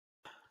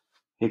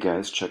Hey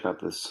guys, check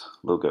out this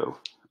logo.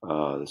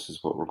 This is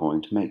what we're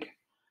going to make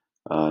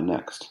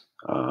next.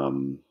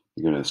 You're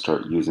going to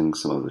start using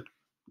some of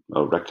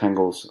the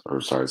rectangles, or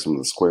sorry, some of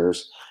the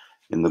squares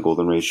in the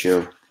golden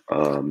ratio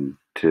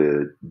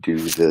to do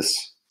this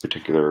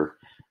particular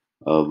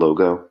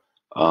logo.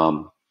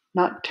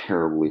 Not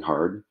terribly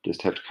hard,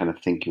 just have to kind of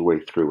think your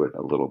way through it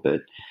a little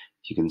bit.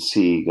 You can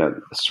see you got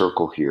a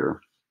circle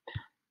here,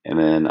 and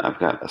then I've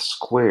got a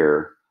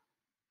square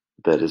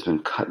that has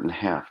been cut in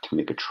half to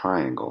make a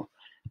triangle.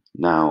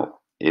 Now,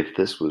 if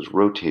this was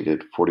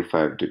rotated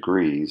 45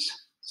 degrees,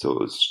 so it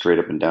was straight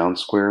up and down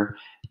square,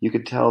 you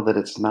could tell that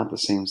it's not the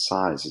same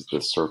size as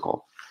this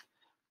circle.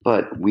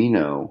 But we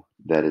know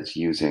that it's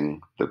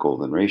using the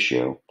golden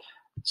ratio,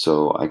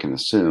 so I can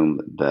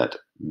assume that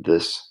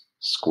this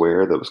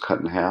square that was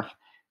cut in half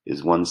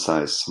is one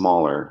size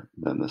smaller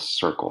than this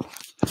circle.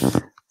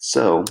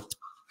 So,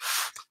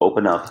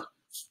 open up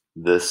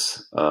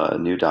this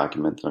new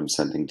document that I'm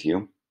sending to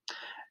you,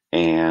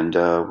 and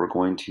we're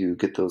going to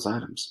get those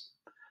items.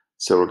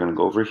 So we're going to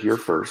go over here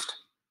first.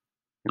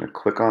 I'm going to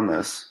click on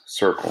this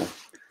circle,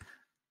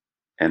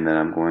 and then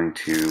I'm going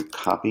to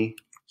copy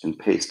and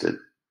paste it.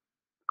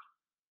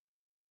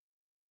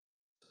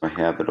 I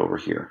have it over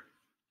here.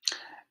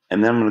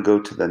 And then I'm going to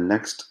go to the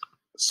next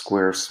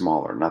square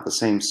smaller, not the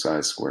same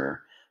size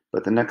square,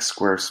 but the next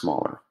square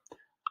smaller.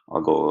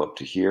 I'll go up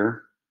to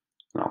here,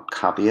 and I'll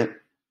copy it.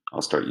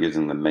 I'll start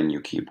using the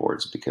menu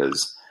keyboards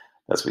because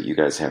that's what you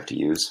guys have to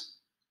use.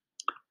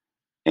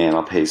 And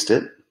I'll paste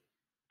it.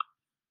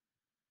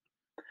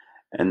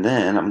 And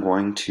then I'm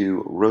going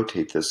to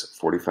rotate this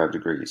 45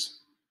 degrees.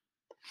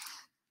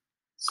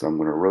 So I'm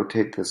going to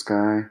rotate this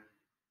guy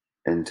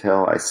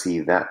until I see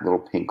that little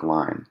pink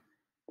line.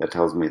 That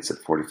tells me it's at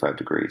 45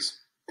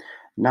 degrees.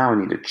 Now I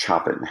need to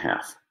chop it in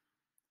half.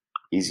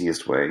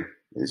 Easiest way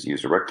is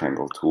use a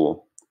rectangle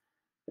tool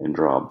and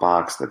draw a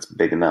box that's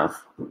big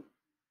enough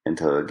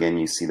until again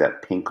you see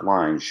that pink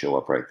line show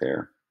up right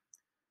there.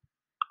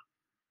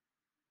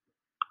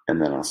 And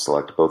then I'll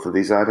select both of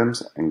these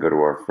items and go to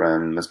our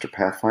friend Mr.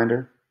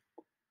 Pathfinder,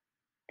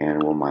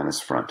 and we'll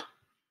minus front.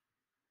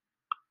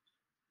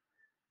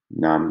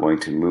 Now I'm going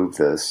to move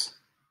this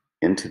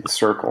into the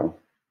circle.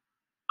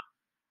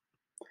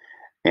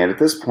 And at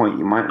this point,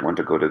 you might want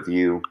to go to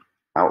View,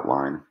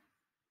 Outline,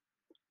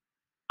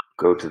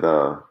 go to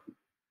the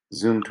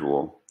Zoom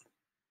tool.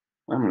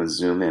 I'm going to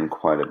zoom in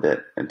quite a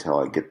bit until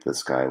I get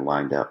this guy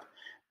lined up.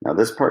 Now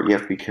this part you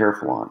have to be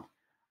careful on.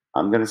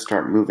 I'm going to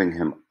start moving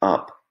him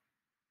up.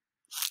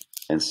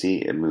 And see,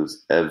 it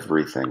moves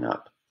everything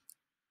up.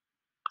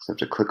 So I have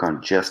to click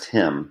on just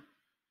him.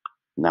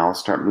 Now I'll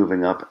start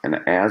moving up, and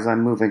as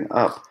I'm moving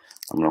up,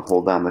 I'm going to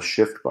hold down the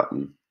shift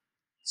button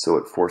so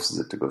it forces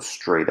it to go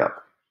straight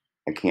up.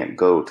 I can't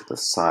go to the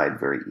side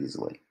very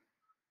easily.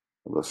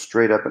 I'll go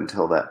straight up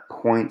until that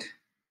point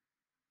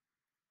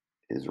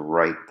is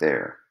right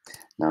there.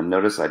 Now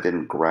notice I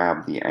didn't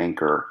grab the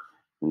anchor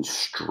and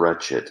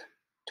stretch it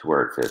to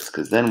where it fits,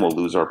 because then we'll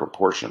lose our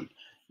proportion,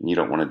 and you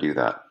don't want to do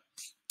that.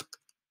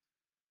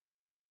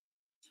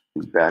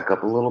 Back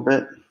up a little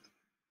bit,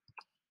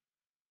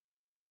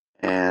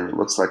 and it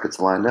looks like it's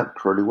lined up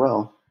pretty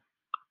well.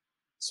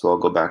 So I'll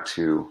go back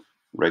to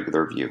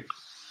regular view.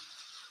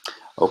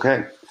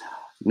 Okay,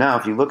 now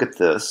if you look at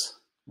this,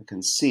 you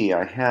can see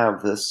I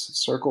have this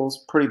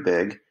circle's pretty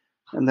big,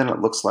 and then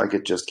it looks like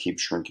it just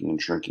keeps shrinking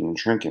and shrinking and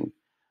shrinking.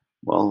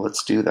 Well,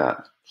 let's do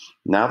that.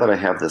 Now that I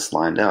have this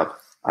lined up,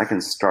 I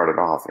can start it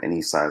off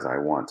any size I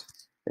want.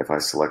 If I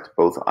select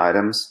both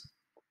items,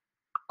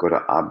 go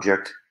to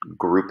Object,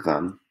 Group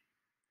Them,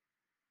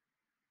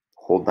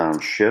 hold down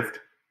Shift,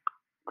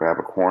 grab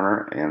a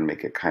corner, and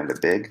make it kind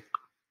of big.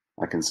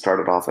 I can start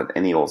it off at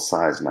any old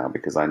size now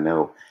because I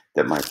know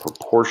that my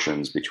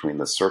proportions between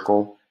the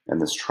circle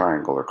and this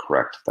triangle are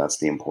correct. That's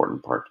the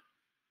important part.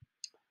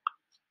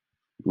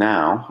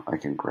 Now I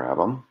can grab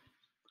them.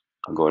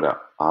 I'll go to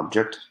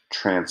Object,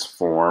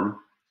 Transform,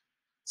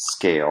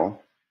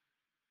 Scale,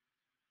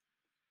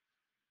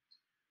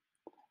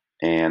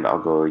 and I'll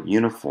go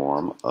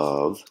uniform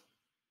of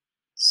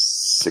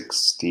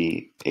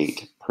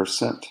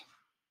 68%.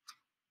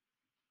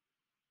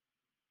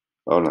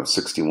 Oh no,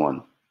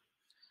 61.8%.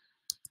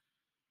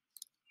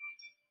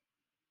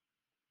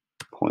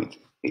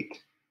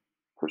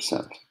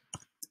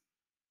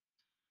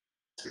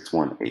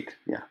 618,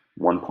 yeah,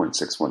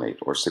 1.618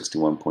 or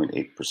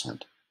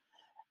 61.8%.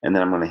 And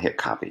then I'm going to hit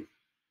copy.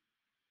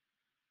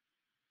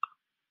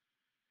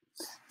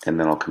 And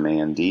then I'll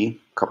Command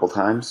D a couple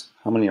times.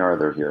 How many are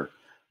there here?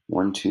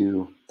 1,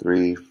 2,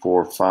 3,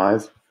 4,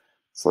 5.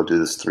 So I'll do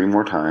this 3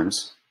 more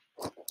times.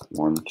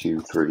 1,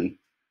 2, 3.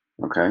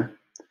 Okay.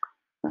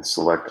 I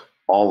select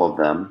all of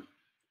them,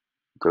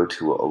 go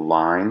to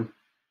Align,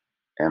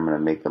 and I'm going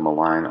to make them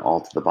align all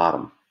to the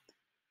bottom.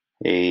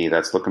 Hey,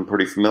 that's looking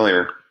pretty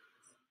familiar.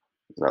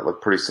 Does that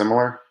look pretty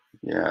similar?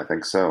 Yeah, I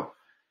think so.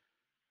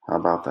 How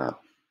about that?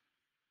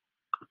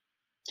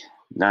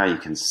 Now you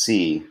can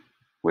see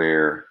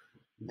where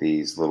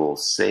these little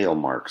sail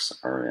marks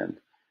are in.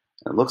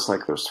 It looks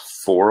like there's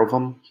 4 of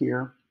them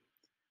here.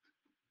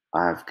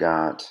 I've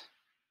got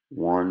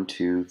 1,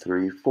 2,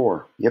 3,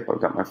 4. Yep,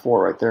 I've got my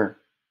 4 right there.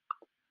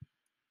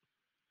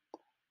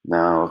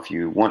 Now, if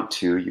you want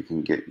to, you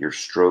can get your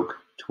stroke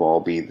to all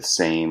be the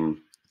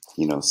same,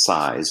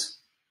 size.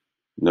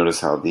 Notice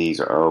how these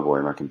are, oh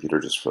boy, my computer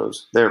just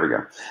froze. There we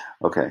go.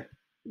 Okay,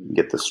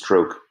 get the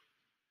stroke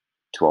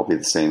to all be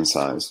the same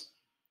size.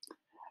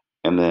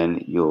 And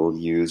then you'll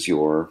use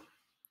your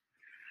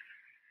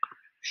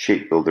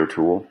shape builder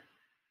tool.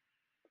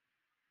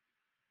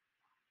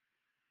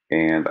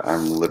 And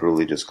I'm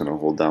literally just going to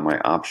hold down my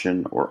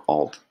Option or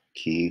Alt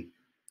key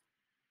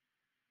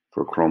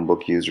for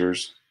Chromebook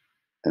users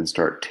and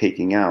start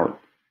taking out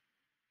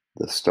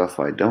the stuff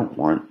I don't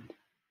want.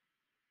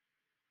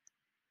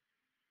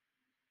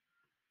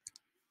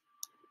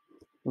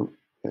 Oh,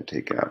 I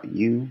take out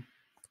you.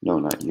 No,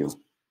 not you.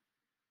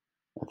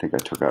 I think I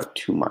took out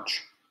too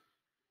much.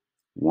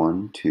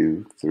 1,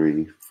 2,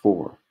 3,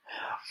 4.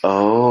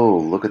 Oh,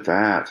 look at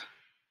that.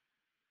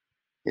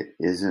 It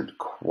isn't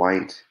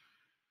quite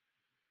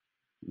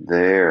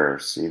there.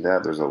 See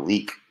that? There's a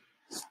leak.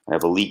 I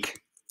have a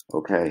leak.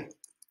 Okay.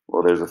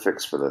 Well, there's a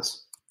fix for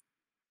this.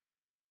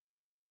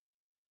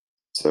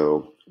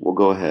 So we'll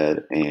go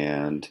ahead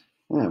and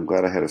I'm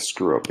glad I had a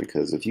screw up,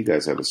 because if you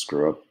guys have a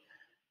screw up,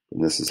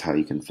 then this is how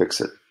you can fix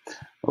it.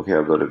 Okay,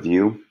 I'll go to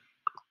View,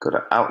 go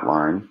to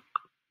Outline,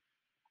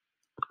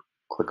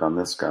 click on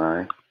this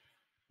guy.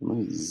 Let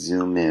me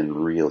zoom in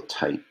real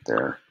tight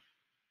there.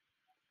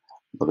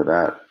 Look at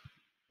that.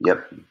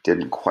 Yep,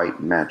 didn't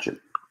quite match it.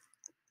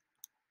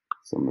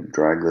 So I'm going to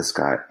drag this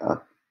guy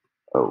up.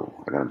 Oh,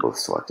 I got them both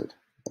selected.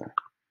 There.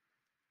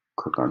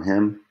 Click on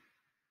him,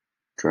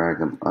 drag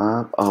him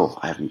up. Oh,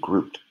 I haven't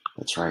grouped.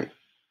 That's right.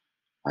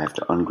 I have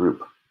to ungroup.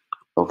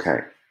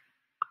 Okay.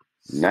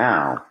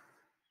 Now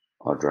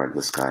I'll drag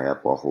this guy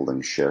up while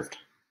holding Shift.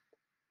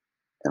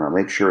 And I'll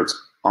make sure it's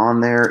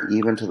on there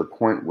even to the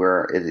point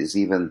where it is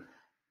even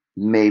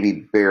maybe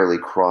barely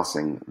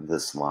crossing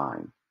this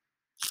line.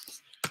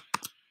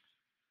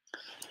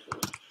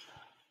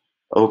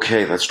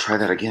 Okay, let's try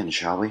that again,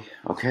 shall we?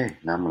 Okay,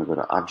 now I'm going to go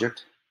to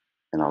Object,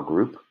 and I'll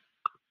group.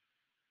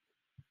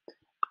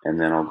 And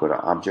then I'll go to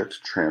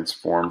Object,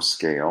 Transform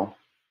Scale,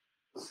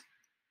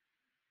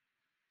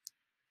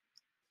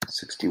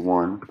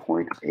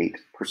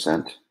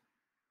 61.8%.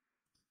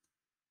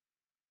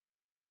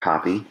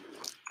 Copy.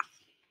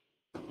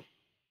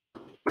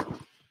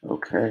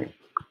 Okay.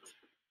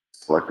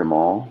 Select them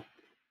all.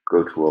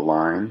 Go to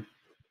Align.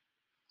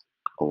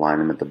 Align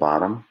them at the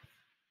bottom.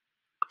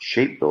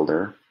 Shape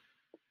Builder.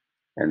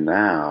 And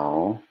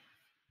now,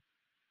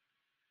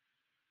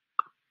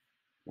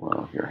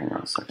 well, here, hang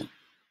on a second.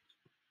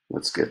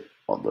 Let's get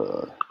all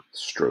the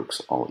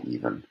strokes all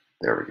even.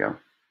 There we go.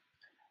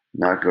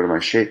 Now I go to my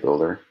Shape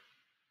Builder,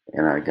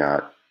 and I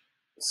got,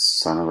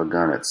 son of a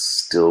gun, it's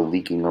still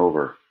leaking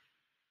over.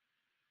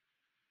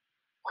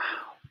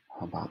 Wow,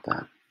 how about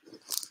that?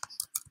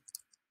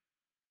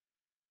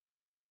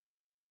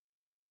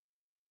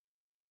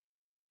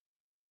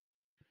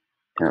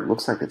 And it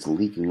looks like it's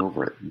leaking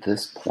over at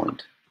this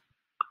point.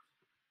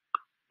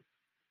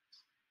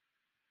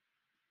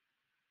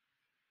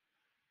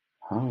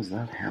 How is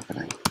that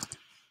happening?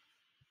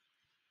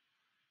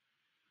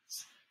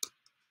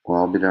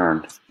 Well, I'll be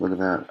darned. Look at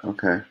that.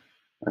 Okay,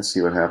 I see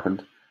what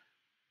happened.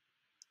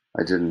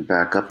 I didn't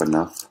back up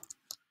enough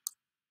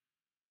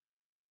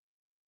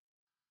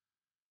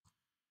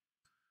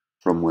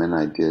from when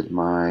I did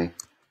my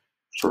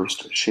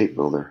first shape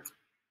builder.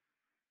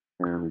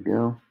 There we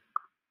go.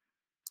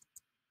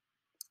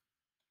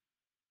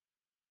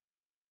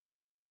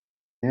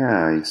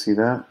 Yeah, you see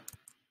that?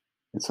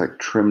 It's like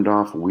trimmed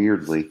off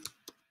weirdly.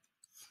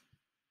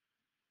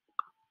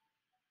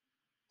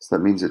 So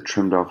that means it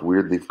trimmed off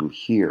weirdly from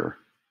here.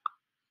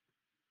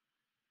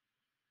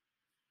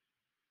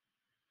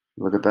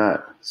 Look at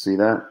that. See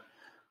that?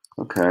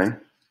 Okay.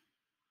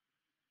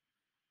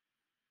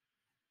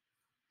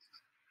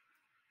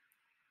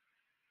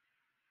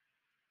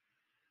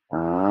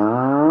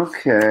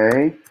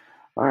 Okay.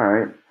 All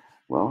right.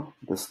 Well,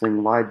 this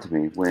thing lied to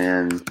me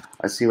when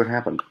I see what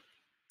happened.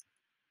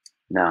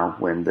 Now,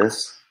 when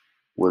this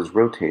was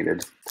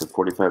rotated to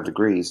 45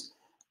 degrees,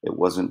 it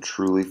wasn't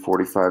truly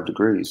 45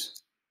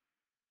 degrees,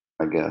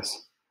 I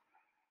guess.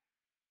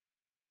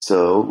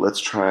 So let's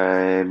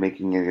try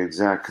making it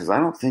exact, because I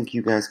don't think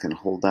you guys can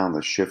hold down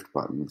the Shift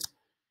button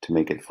to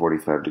make it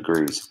 45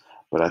 degrees.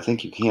 But I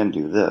think you can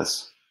do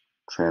this.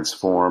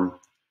 Transform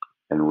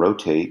and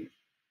rotate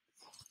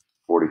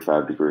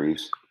 45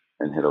 degrees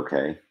and hit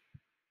OK.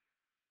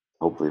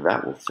 Hopefully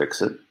that will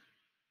fix it.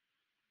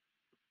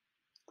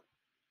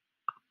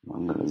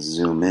 I'm going to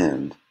zoom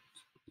in.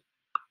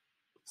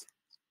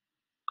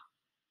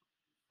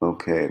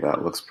 Okay,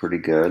 that looks pretty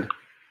good.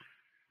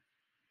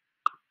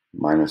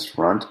 Minus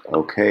front.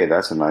 Okay,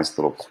 that's a nice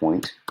little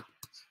point.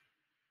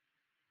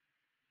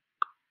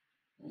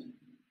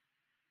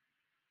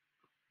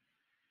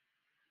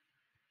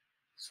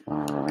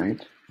 All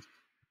right.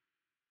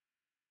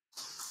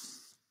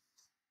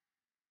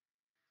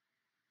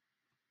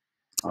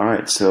 All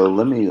right, so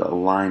let me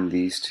align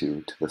these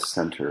two to the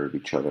center of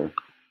each other.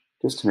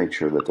 just to make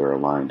sure that they're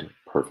aligned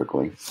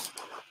perfectly.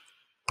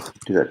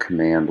 Do that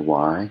Command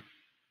Y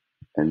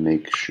and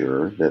make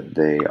sure that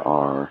they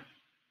are,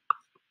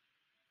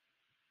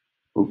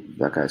 oop,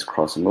 that guy's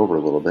crossing over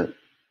a little bit,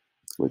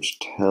 which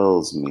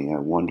tells me I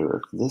wonder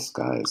if this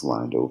guy is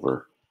lined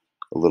over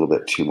a little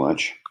bit too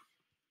much.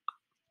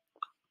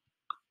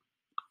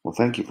 Well,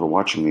 thank you for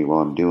watching me while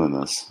I'm doing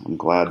this. I'm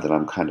glad that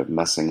I'm kind of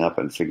messing up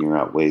and figuring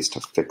out ways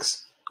to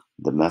fix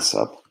the mess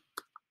up.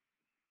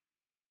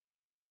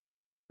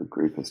 The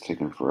grief is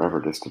taking forever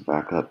just to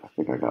back up. I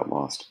think I got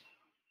lost.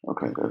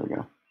 Okay, there we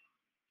go.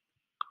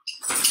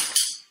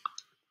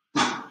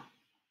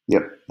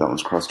 Yep, that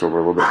one's crossed over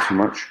a little bit too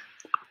much.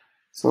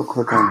 So I'll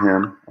click on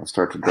him. I'll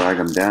start to drag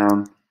him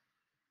down.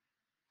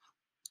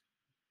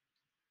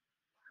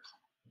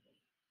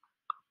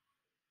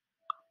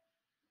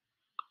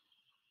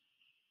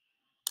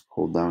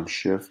 Hold down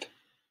Shift.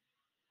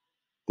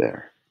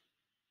 There.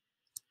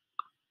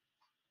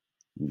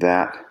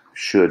 That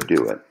should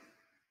do it.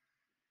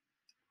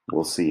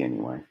 We'll see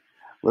anyway.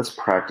 Let's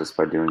practice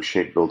by doing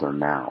Shape Builder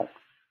now.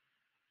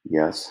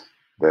 Yes,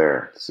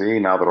 there. See,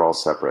 now they're all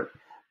separate.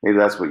 Maybe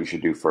that's what you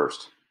should do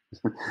first.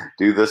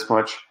 Do this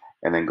much,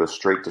 and then go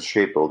straight to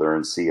Shape Builder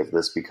and see if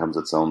this becomes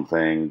its own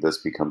thing, this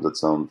becomes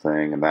its own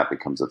thing, and that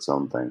becomes its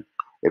own thing.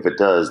 If it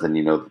does, then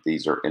you know that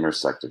these are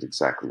intersected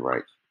exactly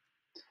right.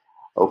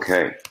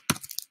 Okay,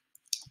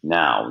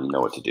 now we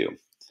know what to do.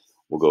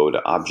 We'll go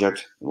to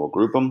Object, and we'll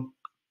group them,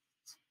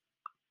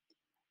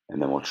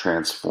 and then we'll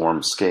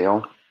transform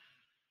scale.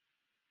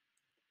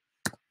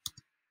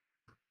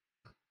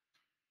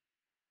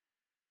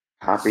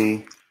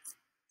 Copy,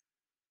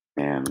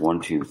 and 1,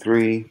 2,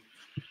 3.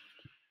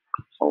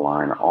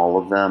 Align all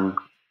of them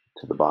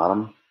to the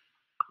bottom.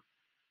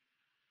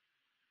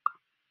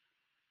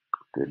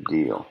 Good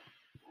deal.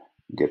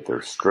 Get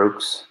their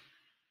strokes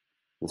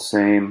the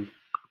same.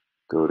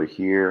 Go to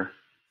here.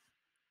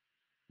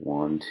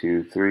 1,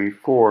 2, 3,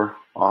 4.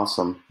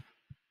 Awesome.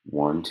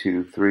 1,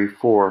 2, 3,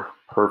 4.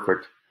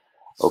 Perfect.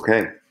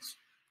 Okay.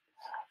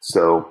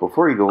 So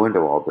before you go into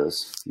all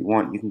this, you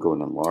can go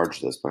and enlarge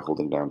this by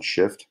holding down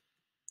Shift.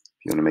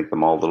 If you want to make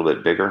them all a little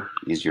bit bigger,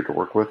 easier to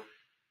work with,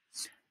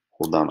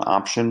 hold down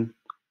Option,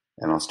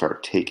 and I'll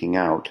start taking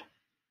out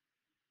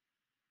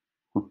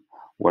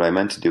what I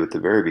meant to do at the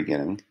very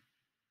beginning,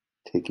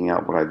 taking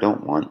out what I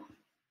don't want.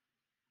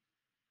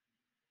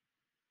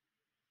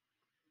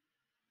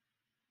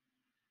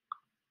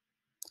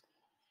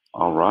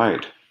 All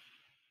right,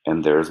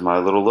 and there's my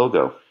little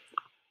logo.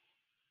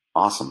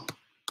 Awesome.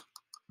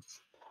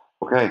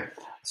 Okay,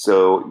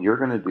 so you're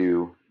going to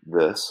do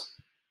this.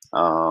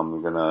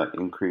 You're going to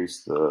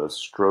increase the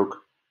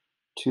stroke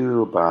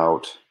to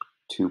about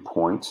 2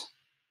 points.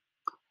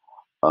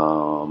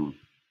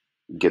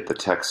 Get the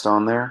text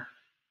on there.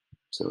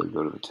 So we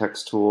go to the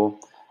text tool,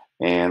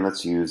 and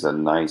let's use a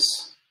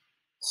nice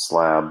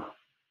slab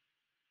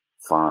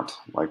font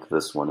like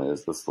this one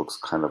is. This looks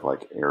kind of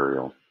like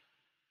Arial.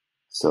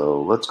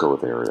 So let's go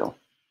with Arial.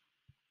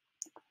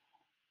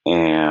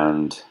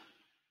 And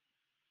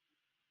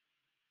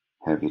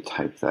have you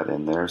type that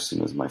in there as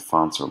soon as my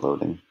fonts are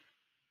loading.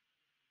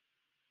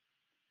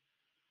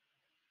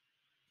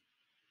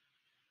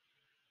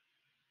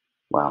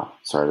 Wow,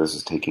 sorry, this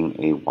is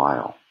taking a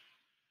while.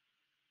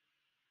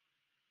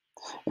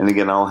 And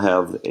again, I'll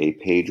have a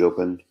page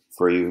open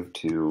for you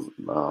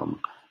to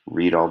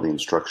read all the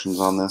instructions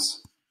on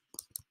this.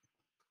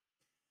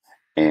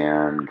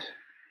 And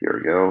here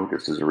we go,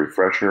 just as a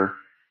refresher,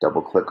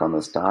 double click on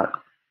this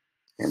dot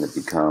and it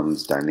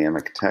becomes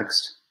dynamic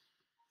text.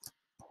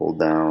 Hold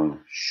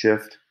down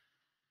Shift,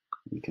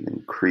 you can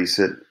increase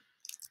it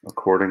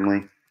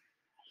accordingly.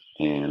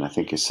 And I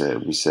think we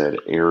said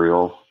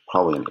Arial,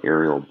 probably an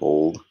Arial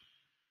bold.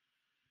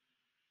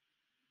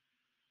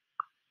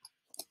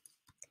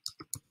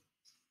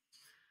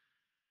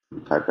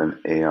 Type in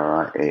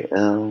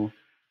Arial,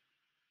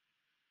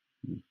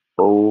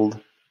 bold.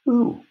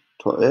 Ooh,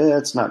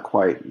 it's not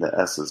quite, the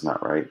S is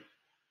not right.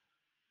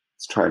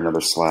 Let's try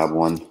another slab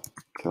one.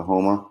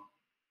 Tahoma.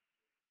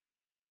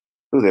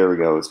 Oh, there we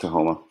go, it's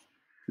Tahoma.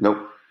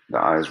 Nope, the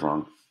I is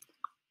wrong.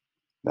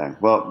 Dang.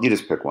 Well, you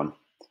just pick one.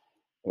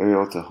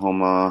 Arial,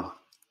 Tahoma,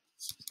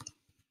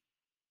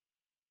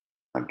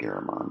 not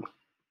Garamond.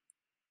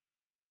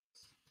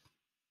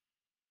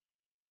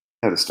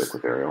 I had to stick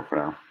with Arial for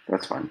now.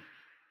 That's fine.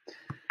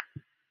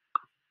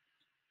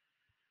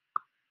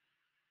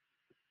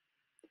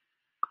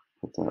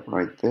 Put that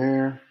right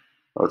there.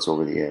 Oh, it's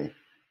over the A.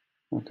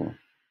 Okay.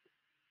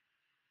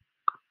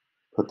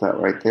 Put that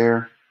right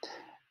there.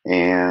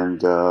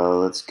 And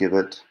let's give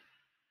it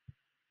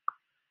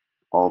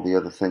all the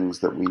other things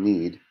that we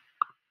need.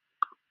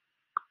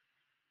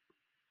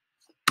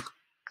 So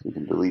we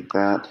can delete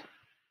that.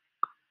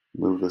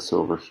 Move this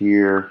over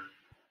here.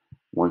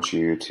 Want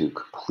you to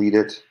complete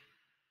it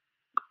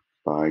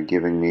by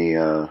giving me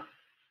a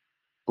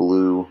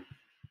blue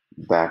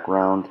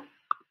background.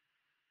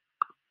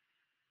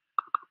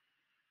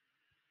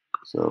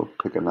 So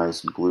pick a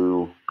nice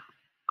blue.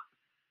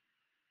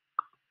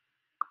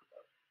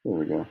 There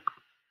we go.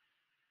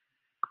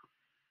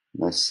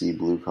 Nice sea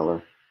blue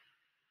color.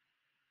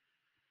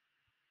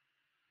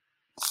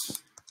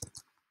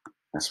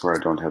 I swear I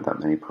don't have that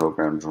many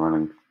programs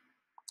running.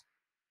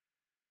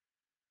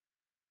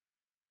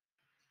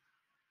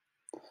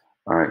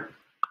 All right.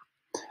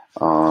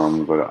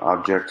 Go to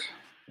Object,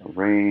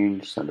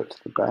 Arrange, send it to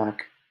the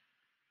back.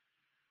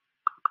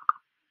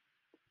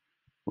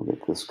 We'll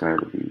get this guy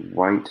to be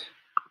white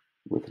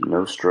with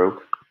no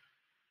stroke.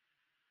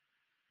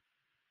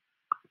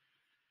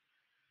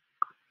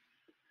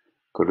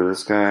 Go to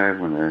this guy. I'm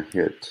going to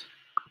hit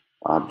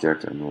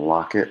Object and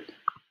lock it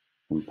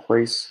in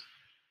place.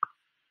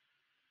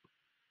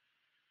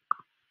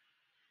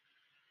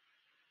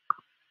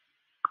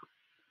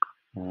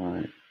 All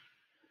right.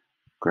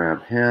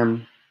 Grab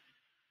him,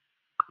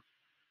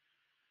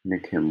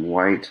 make him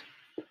white,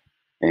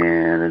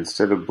 and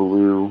instead of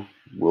blue,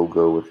 we'll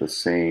go with the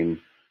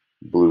same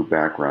blue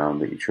background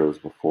that you chose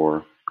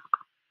before.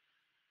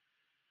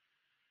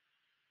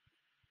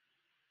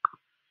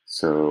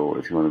 So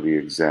if you want to be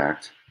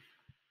exact,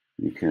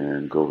 you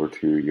can go over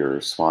to your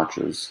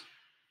swatches.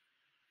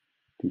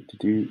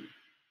 Oh,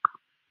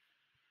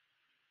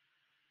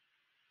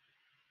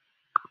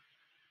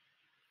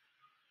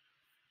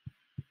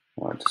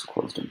 I just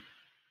closed them.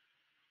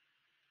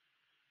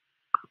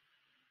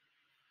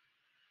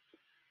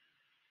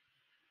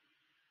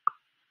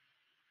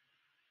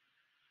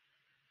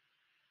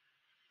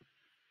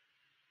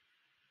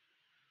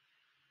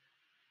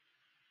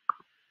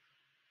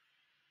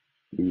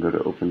 You can go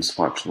to Open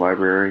Swatch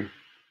Library,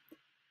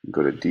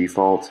 go to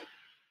Default,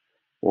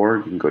 or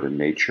you can go to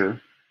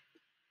Nature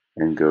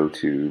and go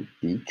to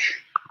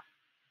Beach.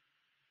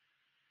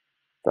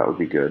 That would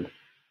be good.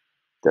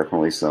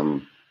 Definitely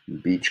some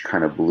beach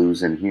kind of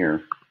blues in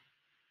here.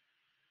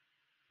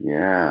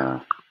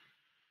 Yeah,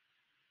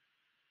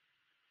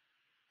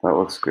 that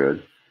looks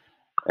good.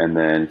 And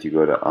then if you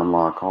go to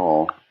Unlock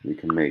All, you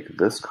can make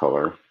this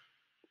color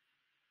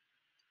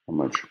a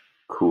much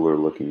cooler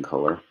looking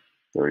color.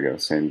 There we go,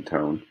 same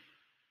tone.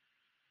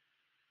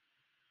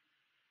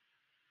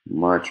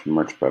 Much,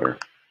 much better.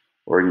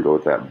 Or you can go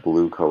with that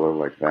blue color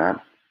like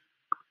that.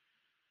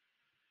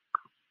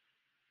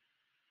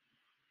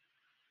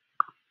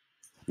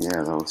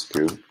 Yeah, that looks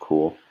good.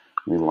 Cool.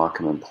 Let me lock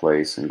them in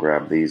place and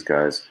grab these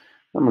guys.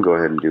 I'm going to go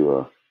ahead and do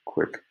a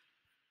quick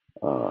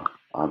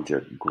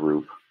object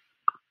group.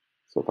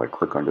 So if I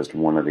click on just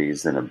one of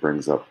these, then it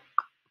brings up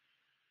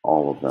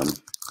all of them.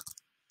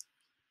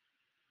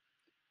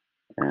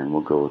 And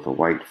we'll go with a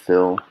white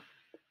fill,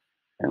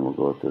 and we'll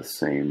go with the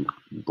same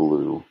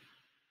blue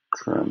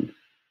trim.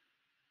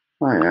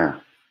 Oh yeah,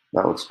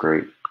 that looks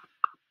great.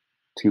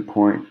 2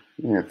 point,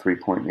 yeah, 3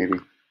 point maybe.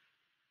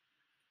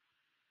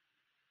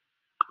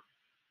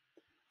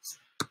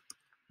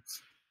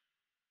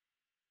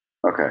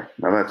 Okay,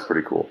 now that's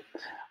pretty cool.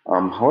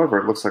 However,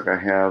 it looks like I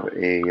have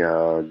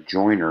a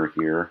joiner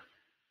here.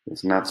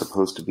 It's not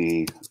supposed to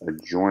be a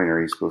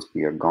joiner, he's supposed to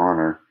be a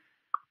goner.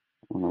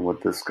 I don't know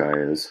what this guy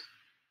is,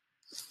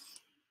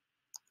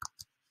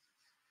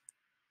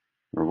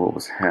 or what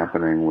was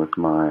happening with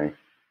my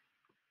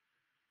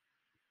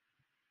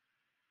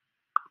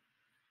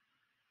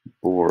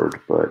board,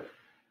 but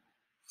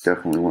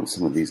definitely want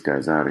some of these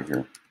guys out of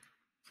here.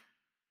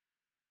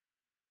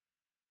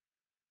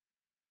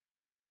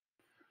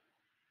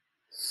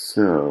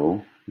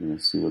 So,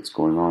 let's see what's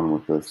going on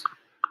with this.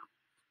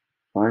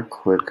 If I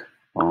click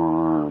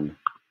on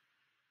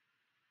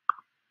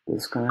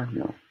this guy,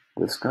 no,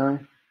 this guy,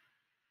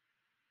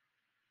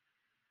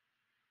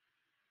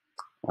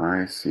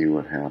 I see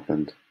what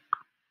happened.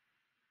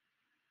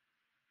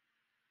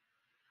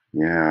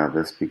 Yeah,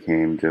 this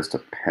became just a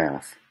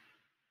path.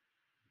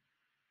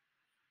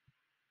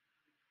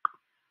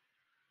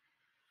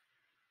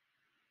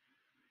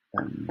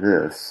 And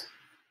this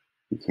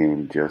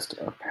became just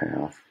a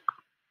path.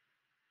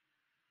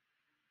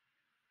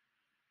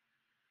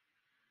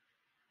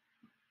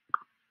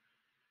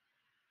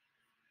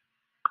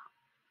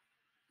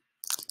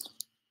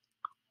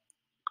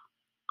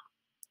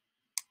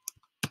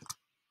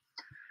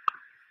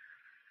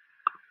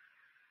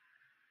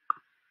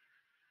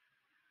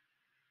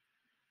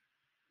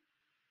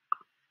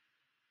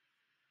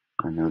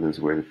 I know there's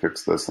a way to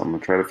fix this. I'm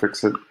going to try to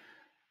fix it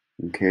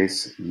in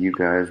case you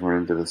guys run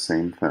into the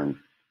same thing.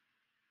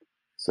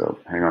 So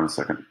hang on a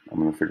second. I'm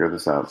going to figure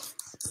this out.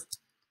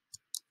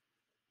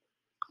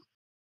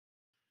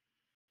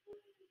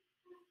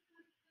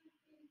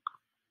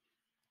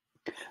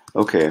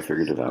 Okay, I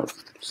figured it out.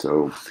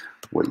 So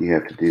what you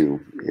have to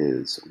do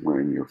is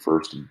when you're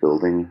first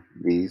building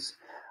these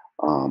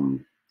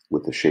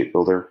with the shape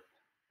builder,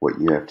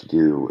 what you have to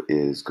do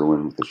is go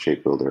in with the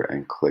shape builder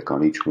and click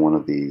on each one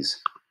of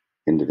these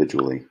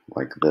individually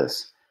like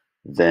this.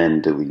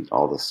 Then delete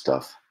all the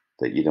stuff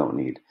that you don't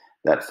need.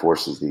 That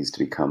forces these to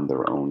become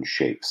their own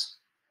shapes.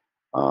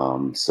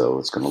 So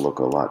it's going to look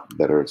a lot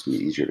better. It's going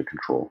to be easier to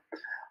control.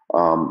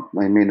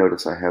 I may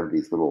notice I have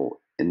these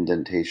little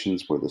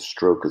indentations where the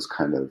stroke is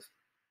kind of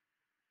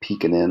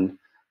peeking in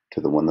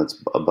to the one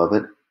that's above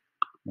it.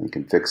 You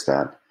can fix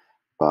that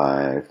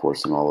by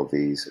forcing all of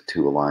these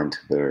to align to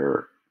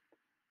their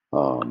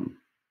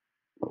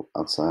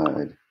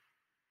Outside,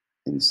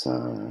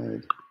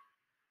 inside,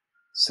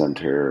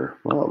 center.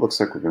 Well, it looks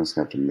like we're just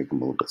going to have to make them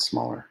a little bit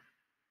smaller.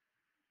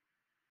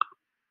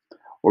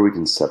 Or we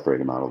can separate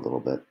them out a little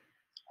bit.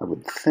 I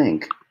would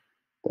think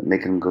that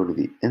making them go to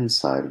the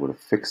inside would have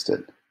fixed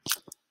it.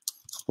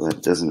 But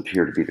that doesn't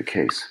appear to be the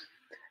case.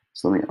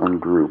 So let me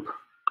ungroup,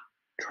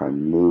 try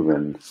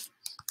moving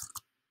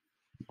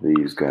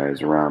these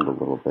guys around a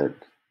little bit.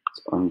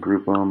 Let's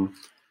ungroup them.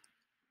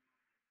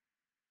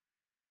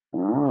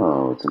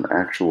 Oh, it's an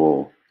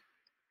actual...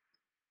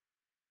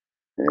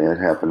 It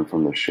happened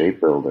from the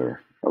shape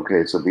builder.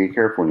 Okay, so be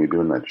careful when you're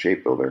doing that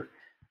shape builder.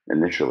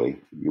 Initially,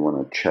 you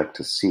want to check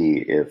to see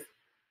if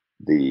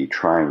the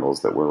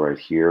triangles that were right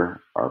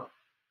here are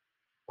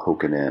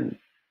poking in.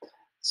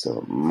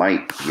 So it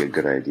might be a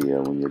good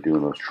idea when you're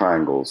doing those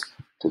triangles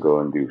to go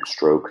and do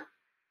stroke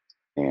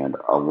and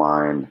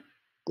align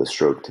the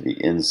stroke to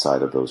the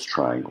inside of those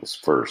triangles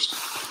first.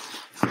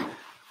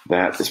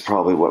 That is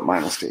probably what my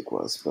mistake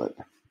was, but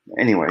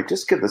anyway,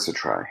 just give this a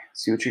try.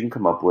 See what you can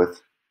come up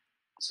with.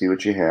 See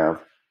what you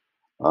have.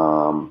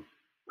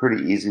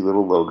 Pretty easy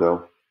little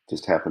logo.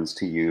 Just happens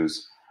to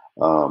use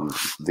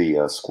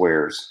the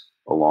squares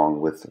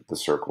along with the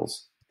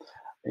circles.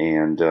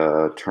 And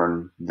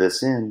turn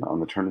this in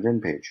on the Turn It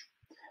In page.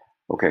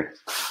 Okay,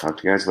 talk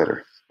to you guys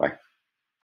later.